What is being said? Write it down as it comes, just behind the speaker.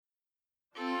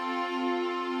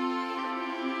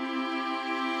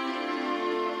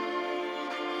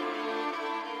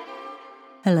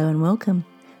Hello and welcome.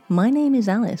 My name is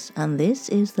Alice and this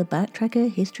is the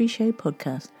Backtracker History Show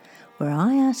podcast, where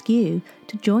I ask you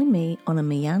to join me on a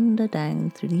meander down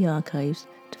through the archives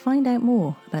to find out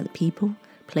more about the people,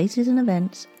 places and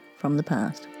events from the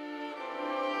past.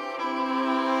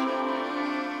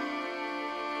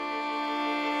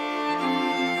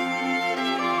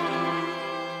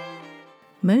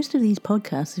 Most of these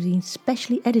podcasts have been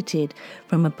specially edited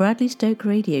from a Bradley Stoke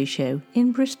radio show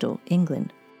in Bristol,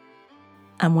 England.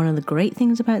 And one of the great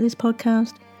things about this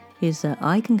podcast is that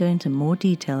I can go into more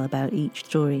detail about each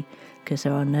story because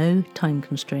there are no time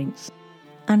constraints.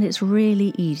 And it's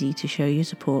really easy to show your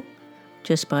support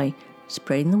just by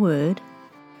spreading the word,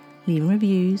 leaving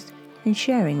reviews and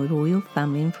sharing with all your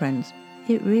family and friends.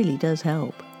 It really does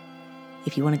help.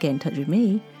 If you want to get in touch with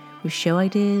me with show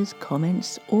ideas,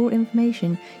 comments or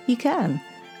information, you can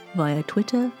via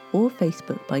Twitter or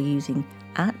Facebook by using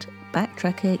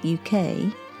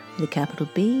 @BacktrackerUK with a capital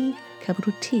B,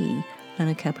 capital T and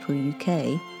a capital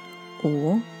UK,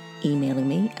 or emailing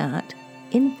me at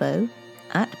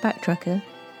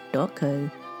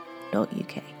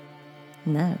info@backtracker.co.uk.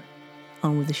 Now,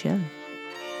 on with the show.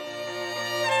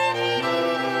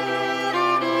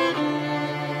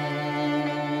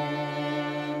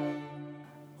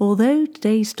 Although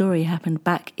today's story happened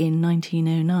back in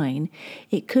 1909,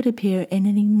 it could appear in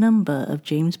any number of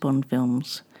James Bond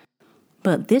films.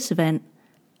 But this event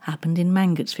happened in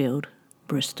Mangotsfield,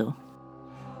 Bristol.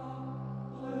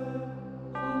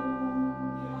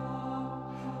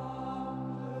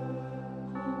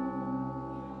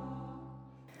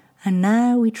 And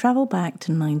now we travel back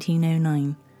to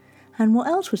 1909. And what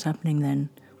else was happening then?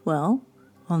 Well,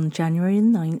 on January the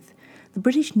 9th, the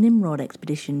British Nimrod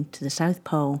expedition to the South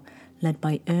Pole, led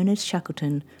by Ernest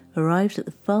Shackleton, arrived at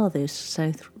the farthest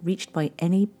south reached by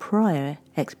any prior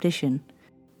expedition.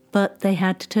 But they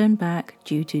had to turn back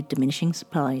due to diminishing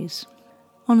supplies.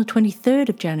 On the 23rd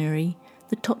of January,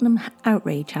 the Tottenham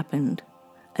outrage happened.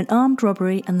 An armed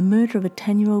robbery and the murder of a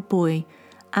 10-year-old boy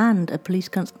and a police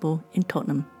constable in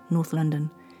Tottenham, North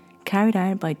London, carried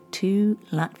out by two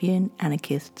Latvian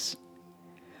anarchists.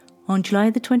 On July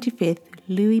the 25th,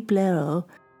 Louis Blériot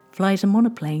flies a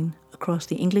monoplane across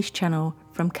the English Channel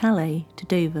from Calais to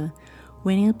Dover,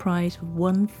 winning a prize of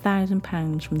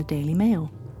 £1,000 from the Daily Mail.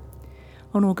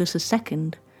 On August the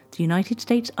 2nd, the United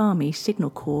States Army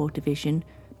Signal Corps Division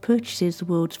purchases the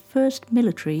world's first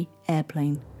military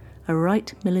airplane, a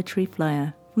Wright military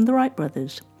flyer from the Wright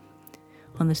brothers.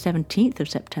 On the 17th of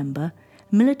September,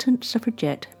 militant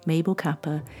suffragette Mabel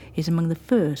Capper is among the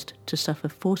first to suffer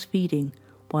force feeding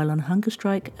while on hunger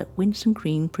strike at Winson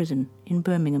Green Prison in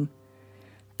Birmingham.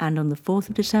 And on the 4th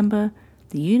of December,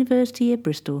 the University of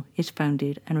Bristol is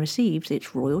founded and receives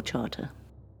its royal charter.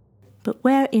 But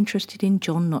we're interested in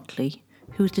John Notley,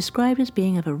 who was described as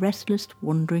being of a restless,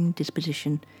 wandering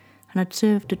disposition and had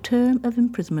served a term of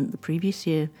imprisonment the previous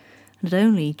year and had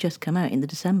only just come out in the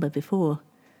December before.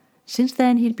 Since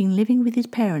then he had been living with his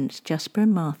parents, Jasper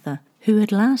and Martha, who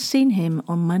had last seen him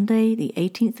on Monday the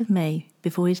 18th of May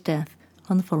before his death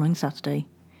on the following Saturday.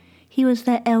 He was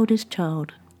their eldest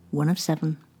child, one of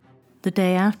 7. The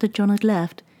day after John had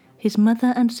left, his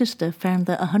mother and sister found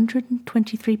that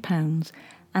 £123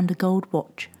 and a gold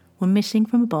watch were missing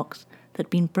from a box that had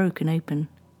been broken open.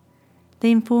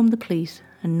 They informed the police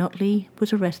and Notley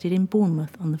was arrested in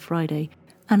Bournemouth on the Friday,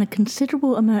 and a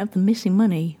considerable amount of the missing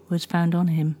money was found on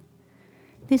him.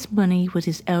 This money was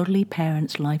his elderly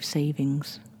parents' life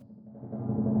savings.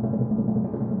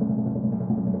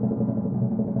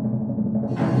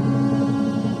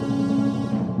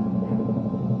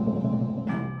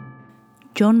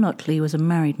 John Notley was a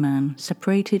married man,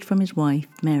 separated from his wife,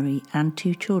 Mary, and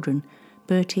 2 children,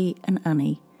 Bertie and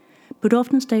Annie, but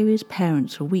often stayed with his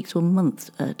parents for weeks or months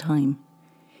at a time.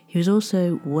 He was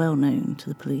also well known to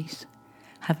the police,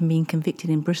 having been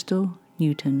convicted in Bristol,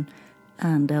 Newton,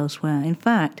 and elsewhere. In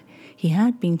fact, he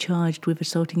had been charged with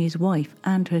assaulting his wife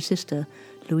and her sister,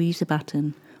 Louisa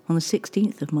Batten, on the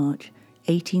 16th of March,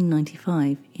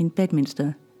 1895, in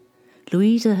Bedminster.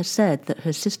 Louisa had said that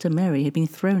her sister Mary had been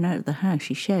thrown out of the house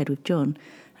she shared with John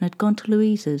and had gone to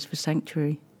Louisa's for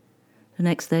sanctuary. The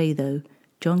next day, though,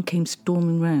 John came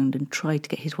storming round and tried to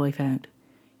get his wife out.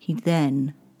 He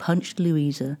then punched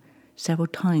Louisa several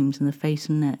times in the face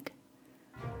and neck.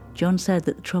 John said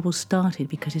that the trouble started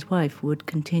because his wife would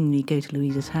continually go to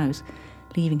Louisa's house,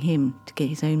 leaving him to get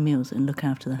his own meals and look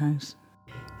after the house.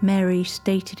 Mary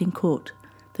stated in court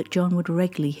that John would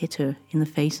regularly hit her in the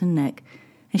face and neck,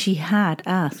 and she had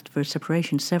asked for a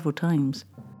separation several times.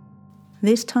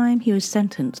 This time he was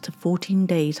sentenced to 14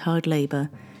 days hard labour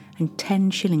and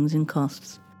 10 shillings in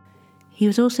costs. He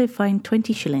was also fined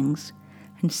 20 shillings,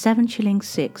 and 7 shillings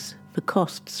 6 for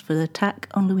costs for the attack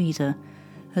on Louisa,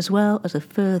 as well as a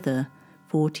further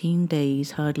 14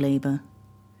 days hard labour.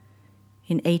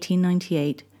 In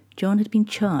 1898, John had been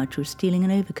charged with stealing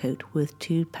an overcoat worth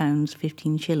 £2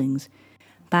 15 shillings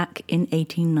back in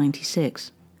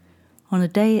 1896. On the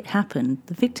day it happened,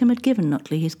 the victim had given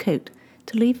Notley his coat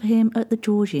to leave for him at the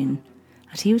George Inn,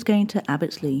 as he was going to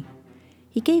Abbotsleigh.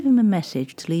 He gave him a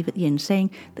message to leave at the inn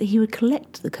saying that he would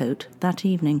collect the coat that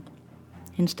evening.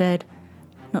 Instead,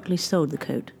 Notley sold the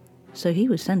coat, so he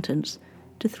was sentenced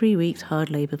to 3 weeks hard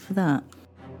labour for that.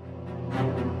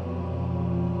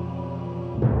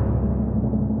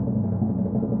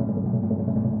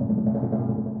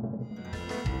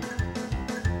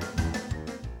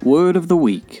 Word of the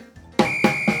week.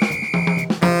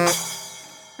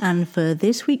 And for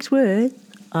this week's word,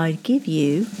 I'd give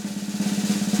you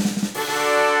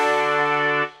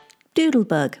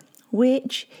doodlebug,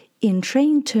 which in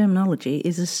train terminology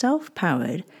is a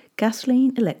self-powered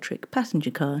gasoline-electric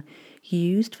passenger car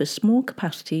used for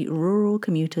small-capacity rural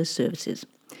commuter services.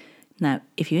 Now,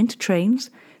 if you're into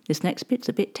trains, this next bit's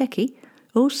a bit techie.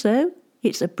 Also,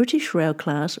 it's a British Rail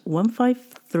Class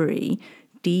 153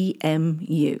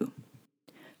 DMU.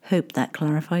 Hope that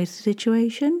clarifies the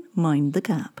situation. Mind the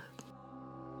gap.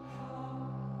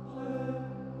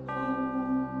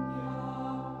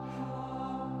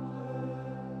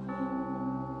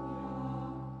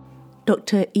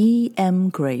 Dr. E. M.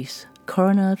 Grace,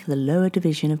 coroner for the Lower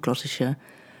Division of Gloucestershire,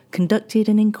 conducted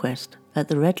an inquest at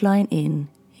the Red Lion Inn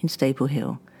in Staple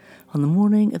Hill on the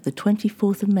morning of the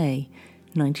 24th of May,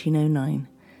 1909,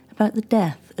 about the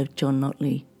death of John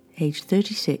Notley, aged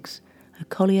 36, a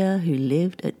collier who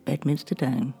lived at Bedminster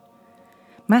Down.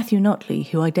 Matthew Notley,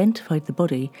 who identified the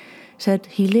body, said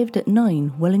he lived at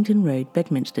 9 Wellington Road,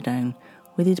 Bedminster Down,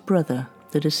 with his brother,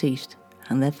 the deceased,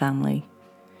 and their family.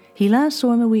 He last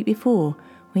saw him a week before,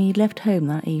 when he left home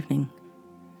that evening.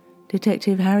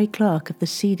 Detective Harry Clark of the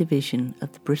C Division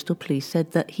of the Bristol Police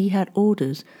said that he had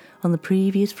orders on the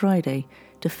previous Friday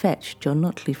to fetch John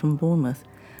Notley from Bournemouth,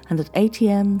 and at 8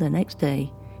 a.m. the next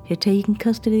day he had taken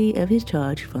custody of his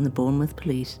charge from the Bournemouth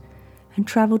Police and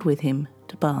travelled with him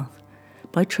to Bath,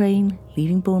 by train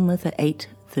leaving Bournemouth at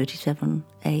 8:37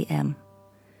 a.m.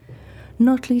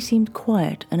 Notley seemed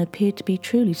quiet and appeared to be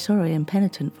truly sorry and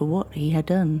penitent for what he had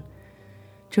done.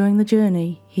 During the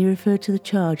journey, he referred to the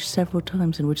charge several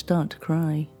times and would start to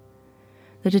cry.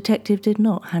 The detective did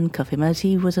not handcuff him, as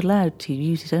he was allowed to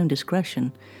use his own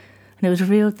discretion, and it was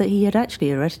revealed that he had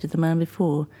actually arrested the man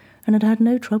before and had had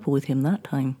no trouble with him that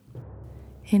time.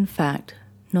 In fact,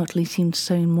 Notley seemed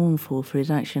so mournful for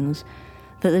his actions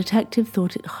that the detective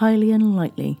thought it highly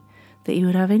unlikely that he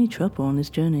would have any trouble on his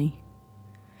journey.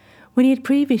 When he had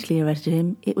previously arrested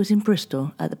him, it was in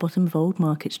Bristol at the bottom of Old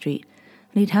Market Street,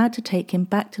 and he'd had to take him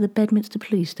back to the Bedminster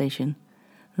police station.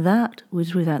 That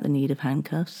was without the need of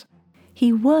handcuffs.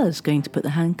 He was going to put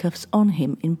the handcuffs on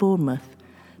him in Bournemouth,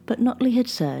 but Notley had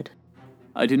said,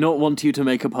 I do not want you to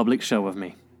make a public show of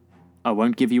me. I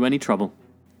won't give you any trouble.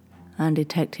 And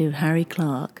Detective Harry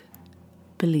Clark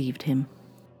believed him.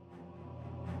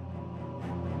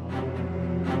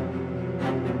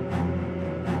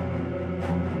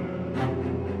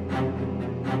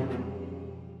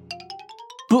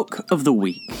 Book of the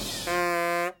week.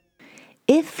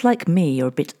 If, like me, you're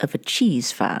a bit of a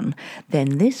cheese fan,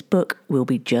 then this book will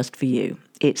be just for you.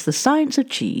 It's The Science of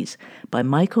Cheese by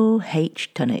Michael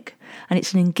H. Tunnick, and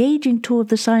it's an engaging tour of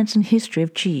the science and history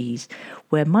of cheese,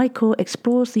 where Michael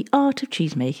explores the art of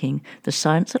cheesemaking, the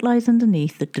science that lies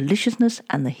underneath the deliciousness,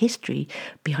 and the history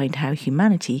behind how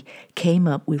humanity came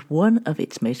up with one of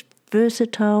its most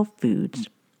versatile foods.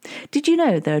 Did you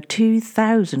know there are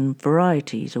 2,000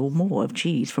 varieties or more of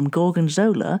cheese from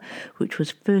Gorgonzola, which was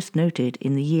first noted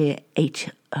in the year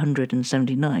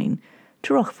 879,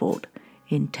 to Roquefort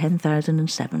in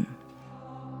 10,007?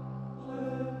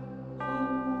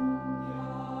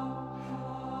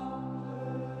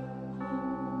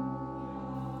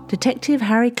 Detective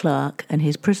Harry Clark and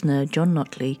his prisoner John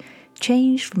Notley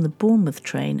changed from the Bournemouth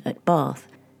train at Bath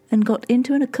and got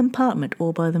into a compartment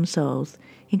all by themselves,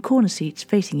 in corner seats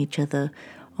facing each other,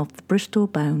 of the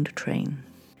Bristol-bound train.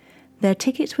 Their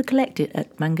tickets were collected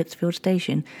at Mangotsfield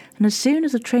Station, and as soon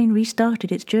as the train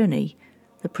restarted its journey,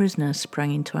 the prisoner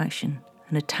sprang into action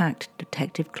and attacked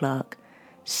Detective Clark,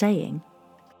 saying,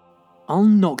 I'll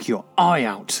knock your eye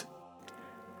out.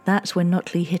 That's when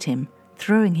Notley hit him,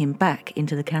 throwing him back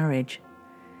into the carriage.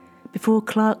 Before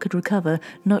Clark could recover,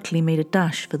 Notley made a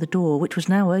dash for the door, which was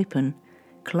now open.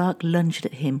 Clark lunged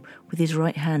at him with his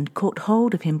right hand, caught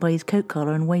hold of him by his coat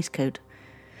collar and waistcoat.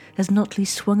 As Notley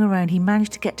swung around, he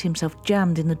managed to get himself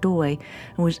jammed in the doorway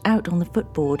and was out on the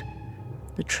footboard.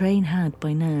 The The train had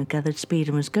by now gathered speed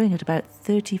and was going at about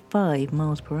 35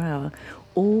 miles per hour,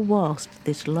 all whilst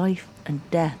this life and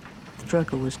death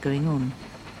struggle was going on.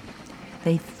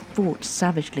 They fought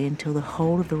savagely until the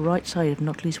whole of the right side of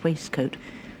Notley's waistcoat,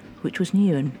 which was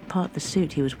new and part of the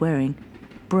suit he was wearing,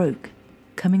 broke,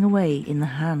 coming away in the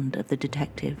hand of the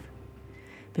detective.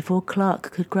 Before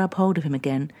Clark could grab hold of him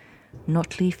again,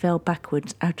 Notley fell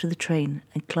backwards out of the train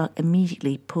and Clark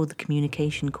immediately pulled the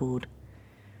communication cord.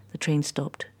 The train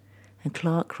stopped, and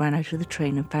Clark ran out of the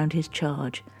train and found his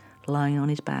charge lying on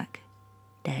his back,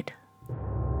 dead.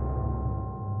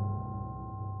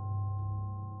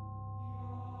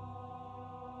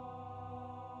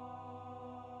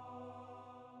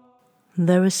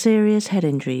 There were serious head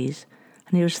injuries,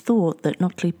 and it was thought that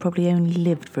Notley probably only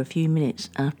lived for a few minutes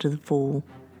after the fall.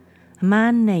 A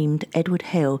man named Edward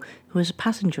Hale, who was a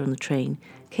passenger on the train,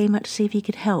 came out to see if he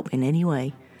could help in any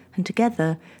way, and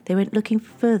together they went looking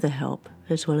for further help,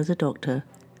 as well as a doctor.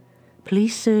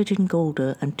 Police Surgeon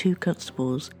Golder and 2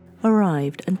 constables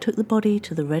arrived and took the body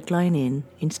to the Red Lion Inn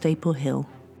in Staple Hill.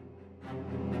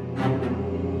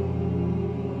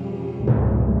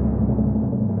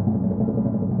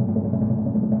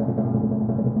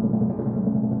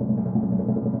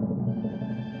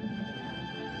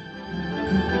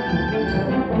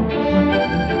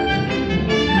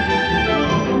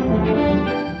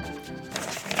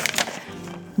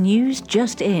 News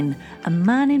just in. A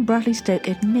man in Bradley Stoke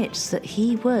admits that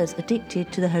he was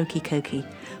addicted to the hokey cokey,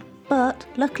 but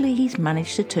luckily he's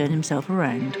managed to turn himself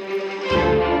around.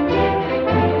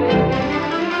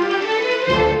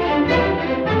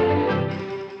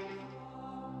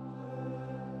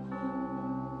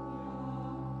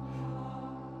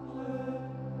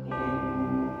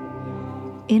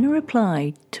 In a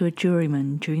reply to a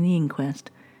juryman during the inquest,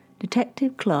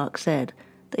 Detective Clark said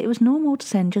that it was normal to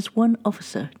send just one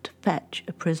officer to fetch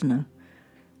a prisoner.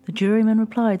 The juryman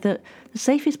replied that the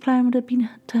safest plan would have been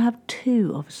to have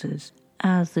 2 officers,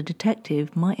 as the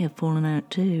detective might have fallen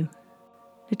out too.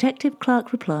 Detective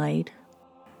Clark replied,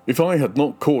 "If I had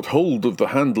not caught hold of the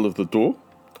handle of the door,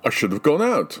 I should have gone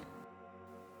out."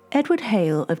 Edward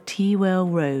Hale of Teawell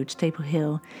Road, Staple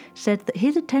Hill, said that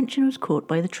his attention was caught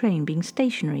by the train being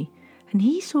stationary, and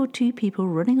he saw 2 people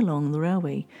running along the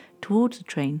railway towards the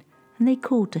train, and they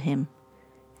called to him.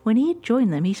 When he had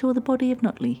joined them, he saw the body of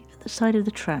Notley at the side of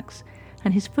the tracks,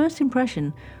 and his first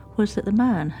impression was that the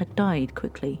man had died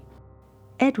quickly.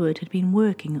 Edward had been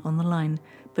working on the line,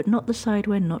 but not the side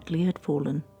where Notley had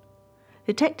fallen.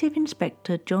 Detective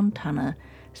Inspector John Tanner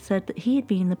said that he had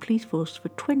been in the police force for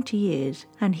 20 years,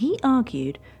 and he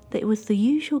argued that it was the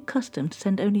usual custom to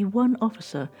send only 1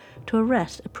 officer to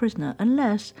arrest a prisoner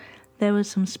unless there was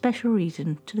some special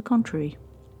reason to the contrary.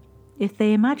 If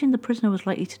they imagined the prisoner was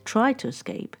likely to try to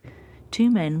escape, 2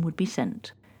 men would be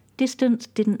sent. Distance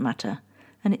didn't matter,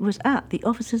 and it was at the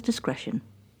officer's discretion.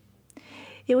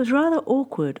 It was rather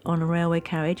awkward on a railway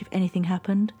carriage if anything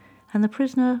happened, and the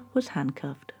prisoner was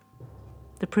handcuffed.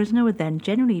 The prisoner would then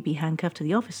generally be handcuffed to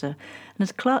the officer, and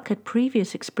as Clark had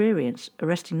previous experience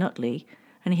arresting Notley,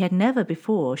 and he had never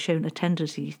before shown a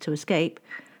tendency to escape,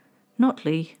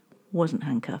 Notley wasn't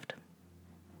handcuffed.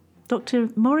 Dr.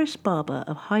 Morris Barber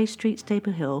of High Street,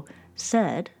 Staple Hill,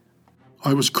 said,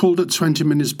 "I was called at 20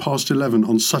 minutes past 11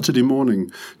 on Saturday morning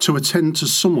to attend to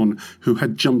someone who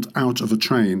had jumped out of a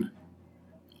train.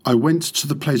 I went to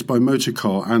the place by motor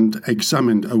car and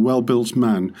examined a well-built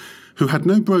man who had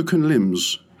no broken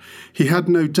limbs. He had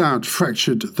no doubt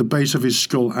fractured the base of his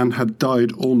skull and had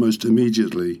died almost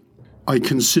immediately. I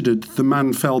considered the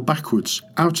man fell backwards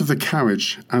out of the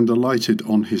carriage and alighted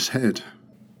on his head."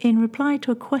 In reply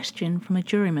to a question from a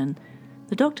juryman,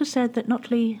 the doctor said that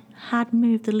Notley had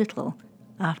moved a little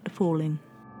after falling.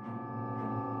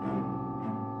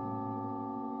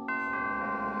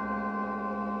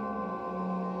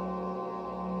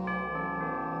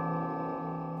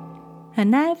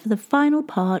 And now for the final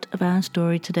part of our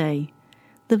story today,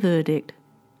 the verdict.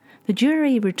 The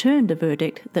jury returned a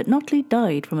verdict that Notley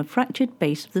died from a fractured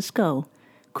base of the skull,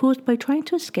 caused by trying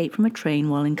to escape from a train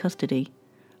while in custody.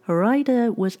 A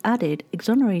rider was added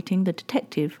exonerating the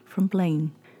detective from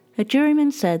blame. A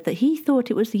juryman said that he thought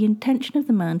it was the intention of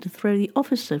the man to throw the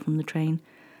officer from the train,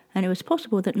 and it was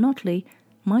possible that Notley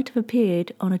might have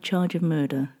appeared on a charge of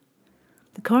murder.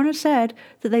 The coroner said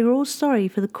that they were all sorry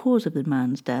for the cause of the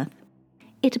man's death.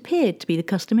 It appeared to be the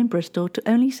custom in Bristol to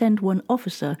only send 1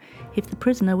 officer if the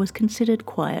prisoner was considered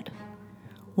quiet.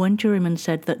 One juryman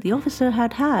said that the officer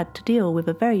had had to deal with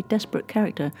a very desperate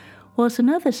character, whilst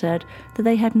another said that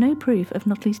they had no proof of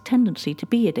Notley's tendency to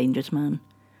be a dangerous man.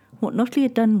 What Notley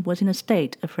had done was in a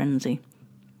state of frenzy.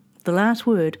 The last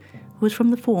word was from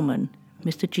the foreman,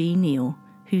 Mr. G. Neal,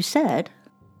 who said,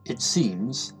 "It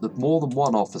seems that more than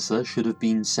one officer should have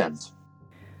been sent."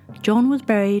 John was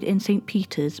buried in St.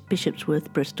 Peter's,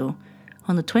 Bishopsworth, Bristol,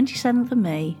 on the 27th of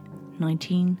May,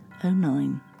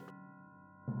 1909.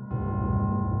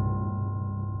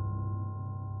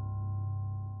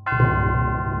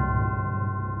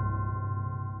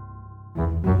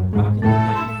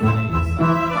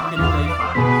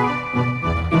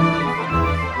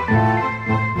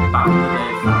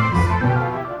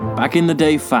 Back in the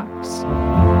day facts.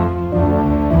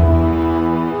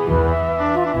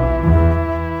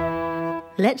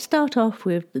 Let's start off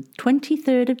with the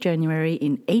 23rd of January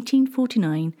in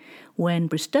 1849, when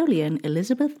Bristolian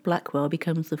Elizabeth Blackwell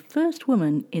becomes the first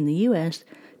woman in the US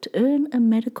to earn a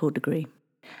medical degree.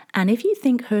 And if you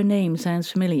think her name sounds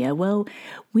familiar, well,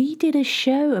 we did a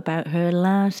show about her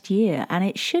last year, and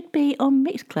it should be on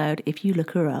Mixcloud if you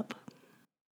look her up.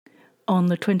 On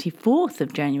the 24th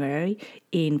of January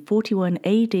in 41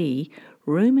 AD,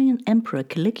 Roman Emperor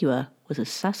Caligula was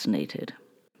assassinated.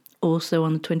 Also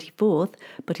on the 24th,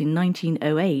 but in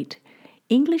 1908,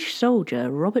 English soldier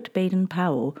Robert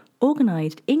Baden-Powell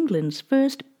organised England's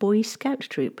first Boy Scout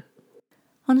troop.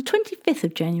 On the 25th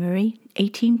of January,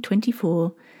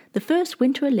 1824, the first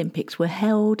Winter Olympics were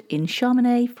held in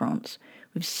Chamonix, France,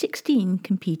 with 16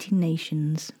 competing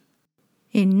nations.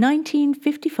 In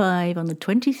 1955, on the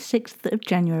 26th of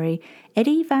January,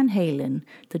 Eddie Van Halen,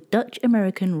 the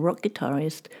Dutch-American rock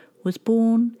guitarist, was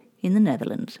born in the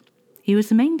Netherlands. He was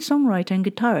the main songwriter and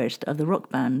guitarist of the rock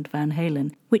band Van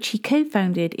Halen, which he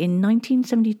co-founded in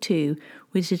 1972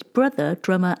 with his brother,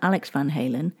 drummer Alex Van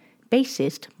Halen,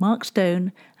 bassist Mark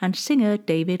Stone, and singer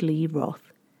David Lee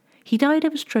Roth. He died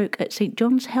of a stroke at St.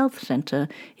 John's Health Center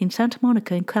in Santa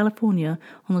Monica, in California,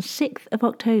 on the 6th of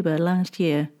October last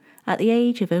year, at the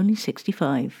age of only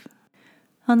 65.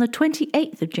 On the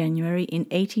 28th of January in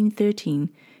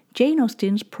 1813, Jane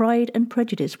Austen's Pride and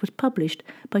Prejudice was published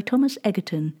by Thomas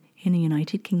Egerton in the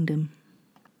United Kingdom.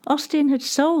 Austen had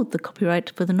sold the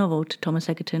copyright for the novel to Thomas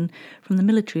Egerton from the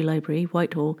Military Library,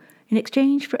 Whitehall, in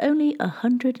exchange for only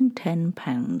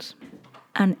 £110.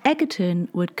 And Egerton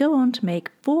would go on to make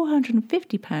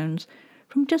 £450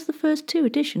 from just the first 2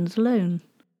 editions alone.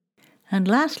 And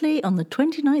lastly, on the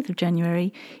 29th of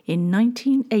January in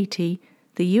 1980,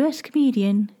 the US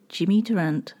comedian Jimmy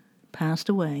Durante passed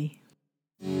away.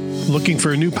 Looking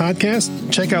for a new podcast?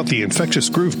 Check out the Infectious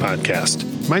Groove podcast.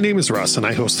 My name is Russ, and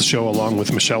I host the show along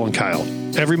with Michelle and Kyle.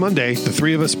 Every Monday, the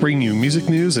three of us bring you music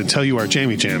news and tell you our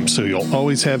jammy jams, so you'll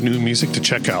always have new music to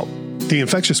check out. The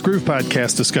Infectious Groove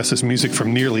podcast discusses music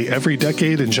from nearly every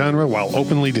decade and genre while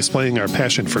openly displaying our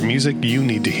passion for music you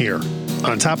need to hear.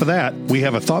 On top of that, we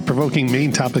have a thought-provoking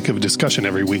main topic of discussion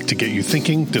every week to get you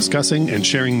thinking, discussing, and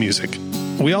sharing music.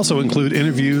 We also include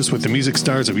interviews with the music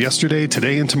stars of yesterday,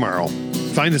 today, and tomorrow.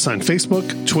 Find us on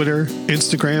Facebook, Twitter,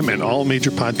 Instagram, and all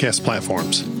major podcast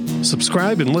platforms.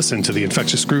 Subscribe and listen to the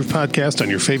Infectious Groove podcast on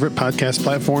your favorite podcast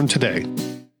platform today.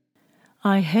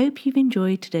 I hope you've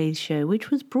enjoyed today's show, which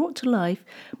was brought to life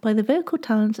by the vocal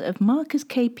talents of Marcus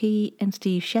KP and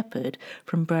Steve Shepherd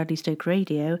from Bradley Stoke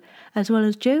Radio, as well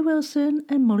as Joe Wilson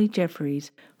and Molly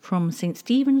Jeffries from St.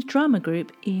 Stephen's Drama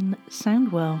Group in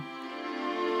Soundwell.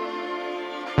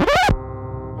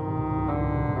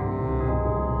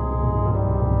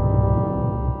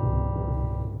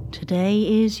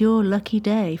 Today is your lucky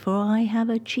day, for I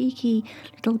have a cheeky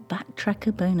little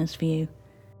backtracker bonus for you.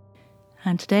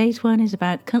 And today's one is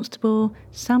about Constable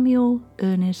Samuel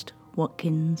Ernest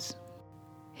Watkins.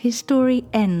 His story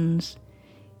ends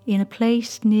in a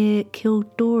place near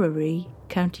Kildorrery,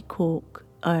 County Cork,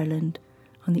 Ireland,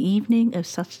 on the evening of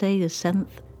Saturday the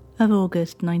 7th of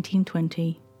August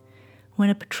 1920,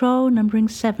 when a patrol numbering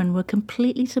 7 were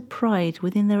completely surprised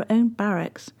within their own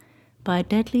barracks by a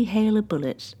deadly hail of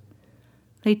bullets.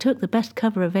 They took the best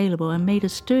cover available and made a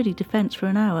sturdy defence for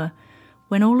an hour,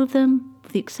 when all of them,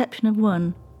 with the exception of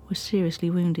one, were seriously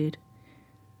wounded.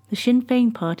 The Sinn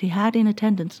Féin party had in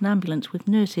attendance an ambulance with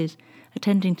nurses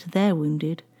attending to their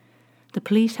wounded. The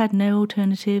police had no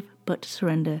alternative but to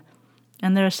surrender,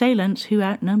 and their assailants, who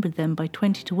outnumbered them by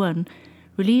 20 to 1,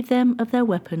 relieved them of their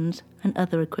weapons and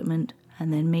other equipment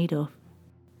and then made off.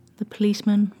 The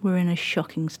policemen were in a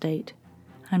shocking state,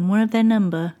 and one of their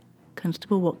number,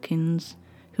 Constable Watkins,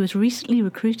 who was recently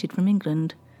recruited from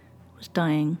England, was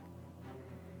dying.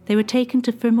 They were taken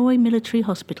to Fermoy Military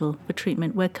Hospital for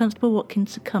treatment, where Constable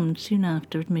Watkins succumbed soon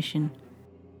after admission.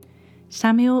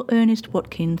 Samuel Ernest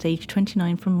Watkins, aged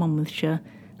 29, from Monmouthshire,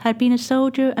 had been a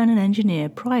soldier and an engineer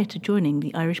prior to joining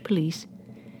the Irish Police.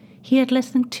 He had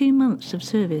less than 2 months of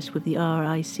service with the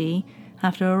RIC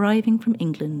after arriving from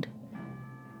England.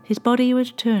 His body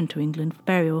was returned to England for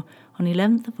burial on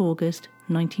 11th of August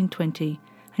 1920,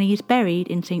 and he is buried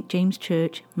in St James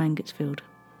Church, Mangotsfield.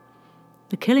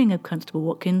 The killing of Constable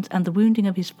Watkins and the wounding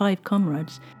of his 5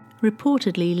 comrades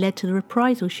reportedly led to the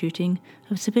reprisal shooting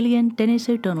of civilian Dennis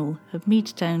O'Donnell of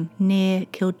Meadstown near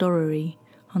Kildorrery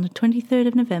on the 23rd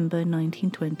of November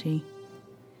 1920.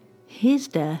 His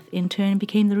death in turn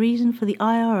became the reason for the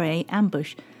IRA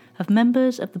ambush of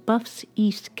members of the Buffs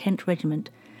East Kent Regiment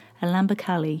at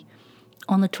Lambacally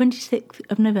on the 26th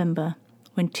of November,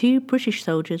 when 2 British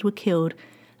soldiers were killed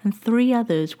and 3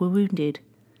 others were wounded.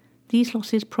 These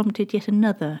losses prompted yet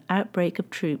another outbreak of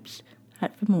troops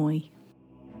at Vermoy.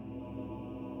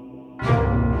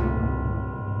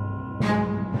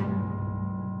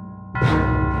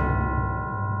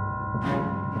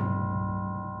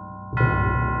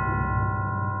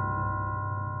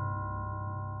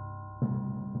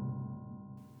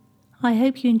 I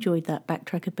hope you enjoyed that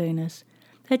Backtracker bonus.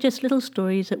 They're just little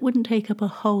stories that wouldn't take up a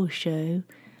whole show,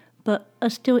 but are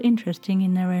still interesting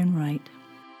in their own right.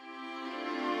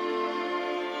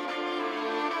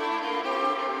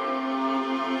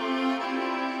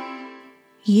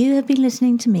 You have been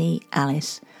listening to me,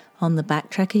 Alice, on the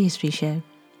Backtracker History Show.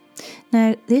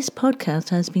 Now, this podcast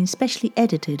has been specially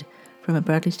edited from a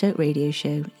Bradley Stoke radio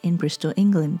show in Bristol,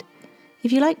 England.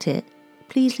 If you liked it,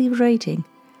 please leave a rating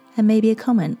and maybe a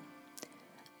comment.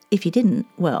 If you didn't,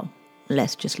 well,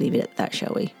 let's just leave it at that,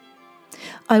 shall we?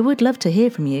 I would love to hear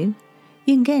from you.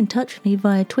 You can get in touch with me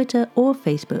via Twitter or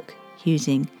Facebook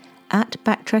using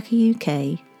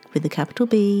 @BacktrackerUK with a capital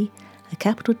B, a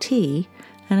capital T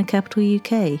and a capital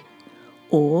UK.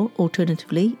 Or,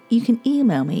 alternatively, you can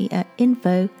email me at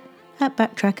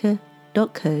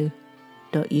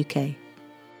info@backtracker.co.uk.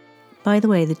 By the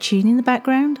way, the tune in the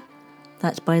background,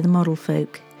 that's by the Model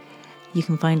Folk. You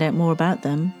can find out more about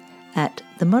them at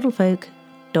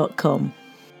themodelfolk.com.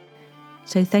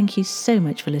 So thank you so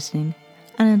much for listening,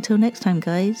 and until next time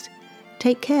guys,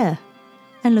 take care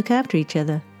and look after each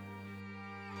other.